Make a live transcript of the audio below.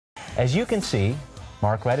As you can see,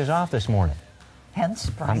 Mark Wright is off this morning. Hence,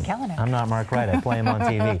 Brian Callahan. I'm not Mark Wright. I play him on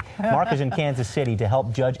TV. Mark is in Kansas City to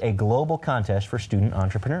help judge a global contest for student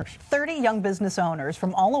entrepreneurs. 30 young business owners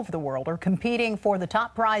from all over the world are competing for the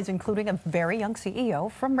top prize, including a very young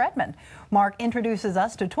CEO from Redmond. Mark introduces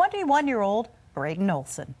us to 21-year-old Braden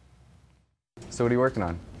Olson. So what are you working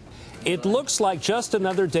on? It looks like just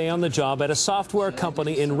another day on the job at a software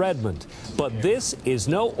company in Redmond. But this is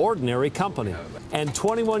no ordinary company. And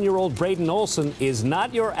 21-year-old Braden Olson is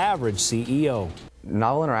not your average CEO.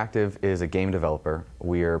 Novel Interactive is a game developer.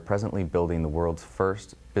 We are presently building the world's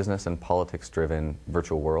first business and politics-driven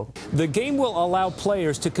virtual world. The game will allow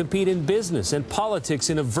players to compete in business and politics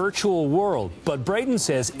in a virtual world. But Braden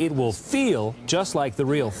says it will feel just like the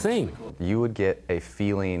real thing. You would get a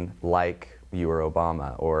feeling like you were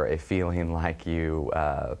Obama, or a feeling like you,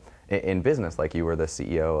 in business, like you were the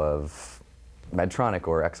CEO of Medtronic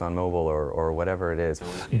or ExxonMobil or whatever it is.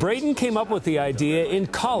 Braden came up with the idea in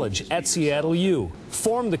college at Seattle U,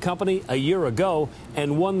 formed the company a year ago,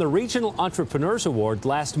 and won the Regional Entrepreneurs Award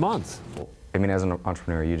last month. I mean, as an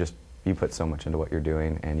entrepreneur, you put so much into what you're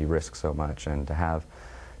doing, and you risk so much, and to have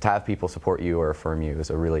people support you or affirm you is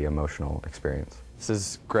a really emotional experience. This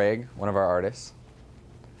is Greg, one of our artists,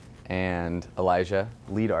 and Elijah,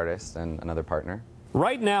 lead artist and another partner.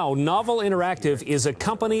 Right now, Novel Interactive is a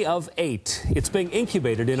company of 8. It's being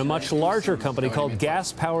incubated in a much larger company called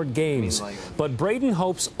Gas Powered Games. But Braden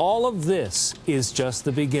hopes all of this is just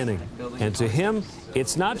the beginning. And to him,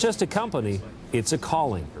 it's not just a company, it's a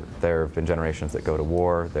calling. There have been generations that go to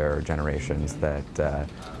war. There are generations that,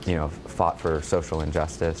 fought for social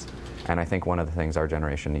injustice. And I think one of the things our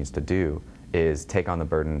generation needs to do is take on the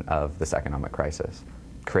burden of this economic crisis.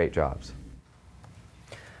 Create jobs.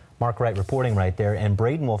 Mark Wright reporting right there, and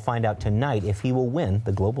Braden will find out tonight if he will win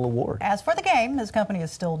the global award. As for the game, his company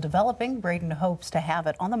is still developing. Braden hopes to have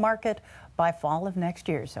it on the market by fall of next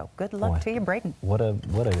year. So good luck to you, Braden. What a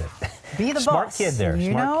Be the smart boss. kid there.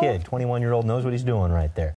 Smart kid. 21-year-old knows what he's doing right there.